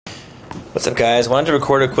What's up, guys? Wanted to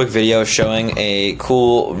record a quick video showing a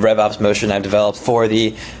cool RevOps motion I've developed for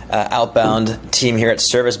the outbound team here at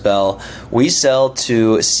Service Bell. We sell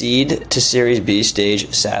to seed to Series B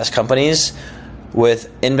stage SaaS companies with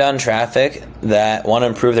inbound traffic that want to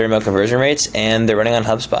improve their email conversion rates, and they're running on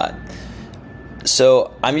HubSpot.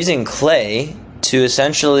 So I'm using Clay to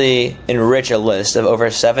essentially enrich a list of over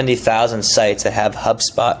 70,000 sites that have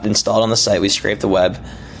HubSpot installed on the site. We scraped the web,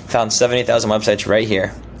 found 70,000 websites right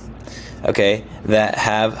here, okay, that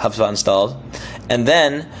have HubSpot installed. And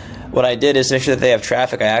then what I did is to make sure that they have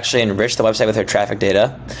traffic, I actually enriched the website with their traffic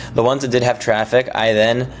data. The ones that did have traffic, I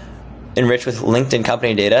then enriched with LinkedIn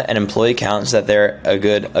company data and employee count so that they're a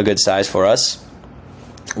good size for us.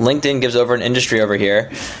 LinkedIn gives over an industry over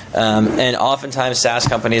here, and oftentimes SaaS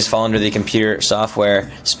companies fall under the computer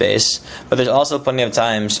software space, but there's also plenty of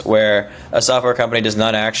times where a software company does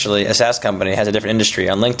not actually, a SaaS company has a different industry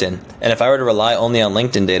on LinkedIn. And if I were to rely only on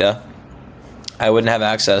LinkedIn data, I wouldn't have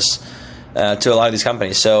access to a lot of these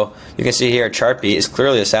companies. So you can see here, Chartbeat is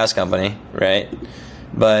clearly a SaaS company, right?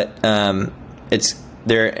 But it's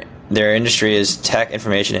their industry is tech,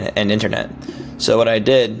 information, and internet. So what I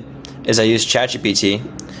did is I used ChatGPT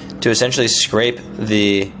to essentially scrape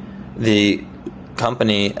the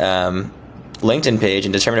company LinkedIn page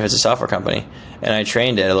and determine if it's a software company. And I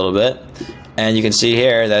trained it a little bit, and you can see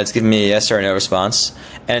here that it's giving me a yes or no response,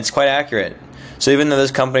 and it's quite accurate. So even though this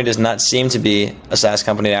company does not seem to be a SaaS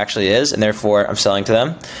company, it actually is, and therefore I'm selling to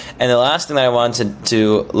them. And the last thing that I wanted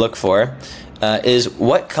to look for is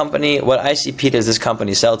what ICP does this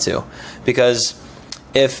company sell to? Because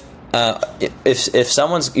if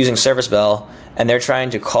someone's using Service Bell and they're trying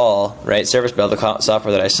to call, right, Service Bell, the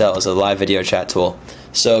software that I sell, is a live video chat tool.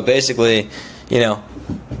 So basically, you know,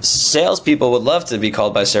 salespeople would love to be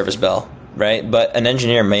called by Service Bell, right? But an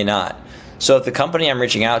engineer may not. So if the company I'm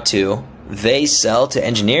reaching out to, they sell to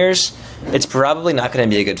engineers, it's probably not going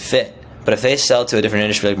to be a good fit. But if they sell to a different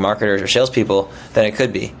industry like marketers or salespeople, then it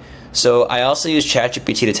could be. So I also use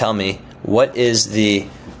ChatGPT to tell me what is the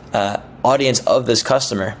audience of this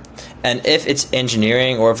customer. And if it's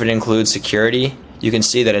engineering or if it includes security, you can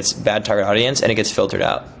see that it's bad target audience and it gets filtered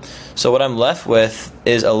out. So what I'm left with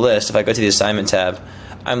is a list. If I go to the assignment tab,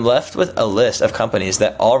 I'm left with a list of companies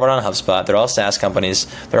that all run on HubSpot. They're all SaaS companies.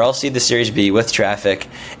 They're all seed to Series B with traffic,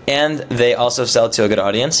 and they also sell to a good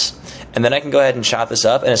audience. And then I can go ahead and chop this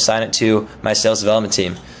up and assign it to my sales development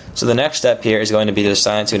team. So the next step here is going to be to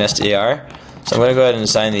assign it to an SDR. So I'm going to go ahead and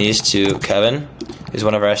assign these to Kevin, who's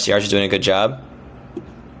one of our SDRs who's doing a good job.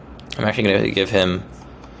 I'm actually going to give him,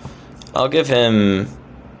 I'll give him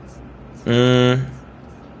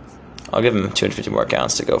 250 more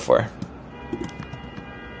accounts to go for.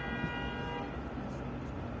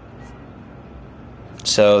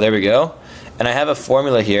 So there we go. And I have a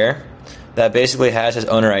formula here that basically has his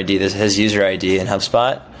owner ID, his user ID in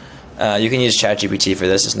HubSpot. You can use ChatGPT for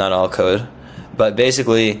this. It's not all code. But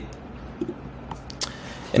basically,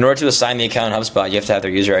 in order to assign the account in HubSpot, you have to have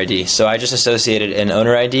their user ID. So I just associated an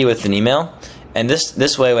owner ID with an email. And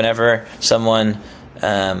this way, whenever someone,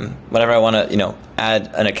 whenever I want to,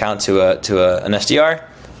 add an account to an SDR,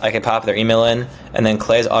 I can pop their email in, and then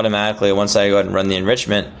Clay's automatically, once I go ahead and run the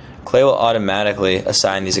enrichment, Clay will automatically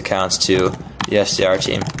assign these accounts to the SDR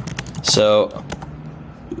team. So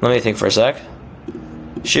let me think for a sec.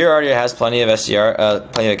 Sheer already has plenty of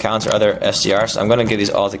plenty of accounts or other SDRs, so I'm going to give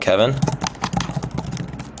these all to Kevin.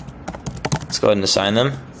 Let's go ahead and assign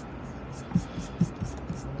them.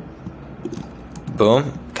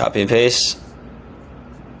 Boom, copy and paste.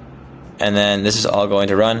 And then this is all going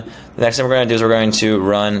to run. The next thing we're going to do is we're going to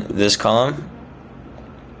run this column.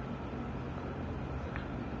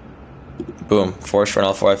 Boom, force run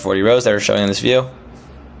all 440 rows that are showing in this view.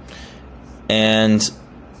 And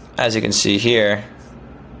as you can see here,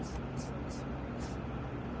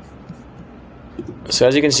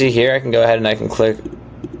 I can go ahead and I can click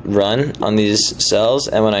run on these cells,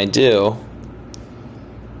 and when I do,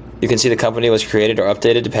 you can see the company was created or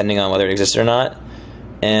updated depending on whether it existed or not,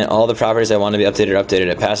 and all the properties I want to be updated are updated.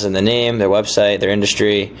 It passes in the name, their website, their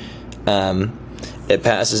industry, it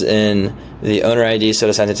passes in the owner ID, so it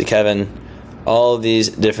assigns it to Kevin, all of these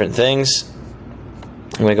different things.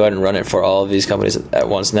 I'm going to go ahead and run it for all of these companies at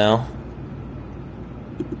once now.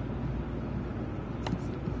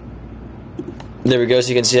 There we go. So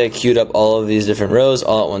you can see I queued up all of these different rows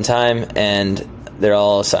all at one time, and they're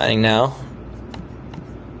all assigning now.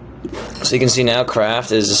 So you can see now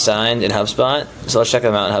Craft is assigned in HubSpot. So let's check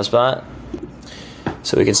them out in HubSpot.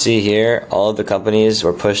 So we can see here all of the companies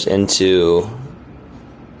were pushed into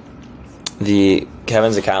the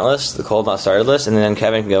Kevin's account list, the cold not started list, and then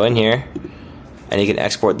Kevin can go in here and he can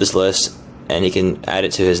export this list and he can add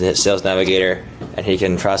it to his sales navigator, and he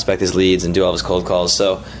can prospect his leads and do all his cold calls.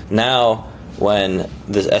 So now when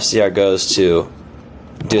the SDR goes to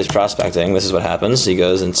do his prospecting, this is what happens. He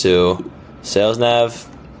goes into sales nav.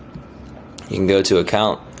 You can go to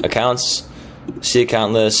accounts, see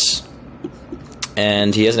account lists,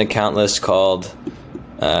 and he has an account list called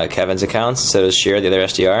Kevin's accounts instead of Share, the other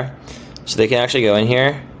SDR. So they can actually go in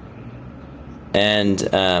here and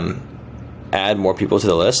add more people to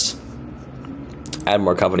the list, add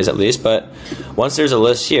more companies at least. But once there's a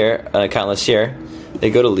list here, an account list here, they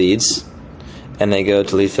go to leads and they go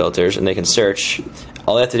to lead filters and they can search.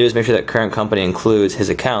 All they have to do is make sure that current company includes his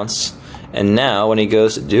accounts. And now when he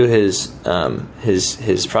goes to do his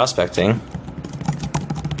prospecting,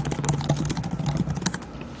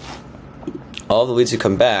 all the leads who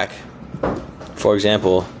come back, for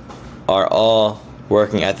example, are all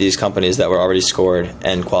working at these companies that were already scored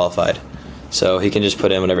and qualified. So he can just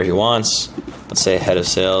put in whatever he wants. Let's say head of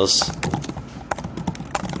sales,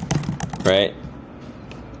 right?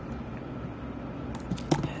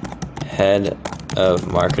 Head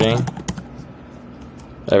of marketing,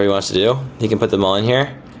 whatever he wants to do. He can put them all in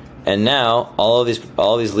here. And now all of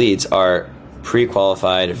these leads are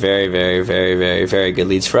pre-qualified, very, very, very, very, very good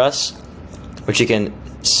leads for us, which he can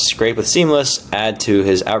scrape with Seamless, add to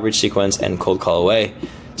his outreach sequence, and cold call away.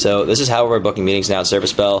 So this is how we're booking meetings now at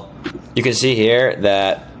Service Bell. You can see here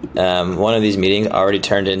that one of these meetings already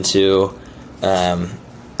turned into an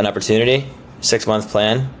opportunity, 6-month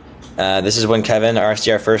plan. This is when Kevin, our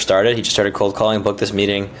SDR, first started. He just started cold calling, booked this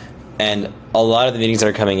meeting, and a lot of the meetings that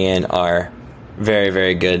are coming in are very,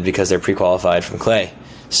 very good because they're pre-qualified from Clay.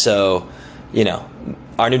 So, you know,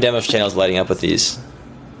 our new demos channel is lighting up with these.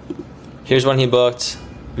 Here's one he booked,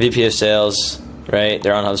 VP of Sales, right?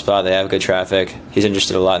 They're on HubSpot, they have good traffic. He's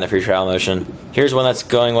interested a lot in the free trial motion. Here's one that's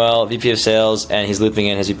going well, VP of Sales, and he's looping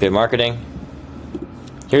in his VP of Marketing.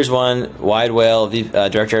 Here's one, Wide Whale,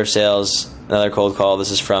 Director of Sales, another cold call.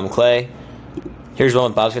 This is from Clay. Here's one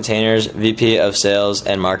with Bob's Containers, VP of Sales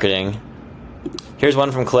and Marketing. Here's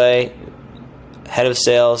one from Clay, Head of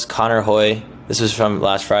Sales, Connor Hoy. This was from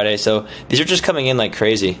last Friday. So these are just coming in like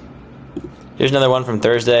crazy. Here's another one from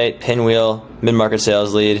Thursday, Pinwheel, mid-market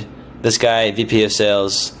sales lead. This guy, VP of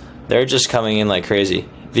Sales. They're just coming in like crazy.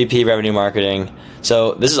 VP Revenue Marketing.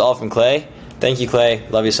 So this is all from Clay. Thank you, Clay.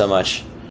 Love you so much.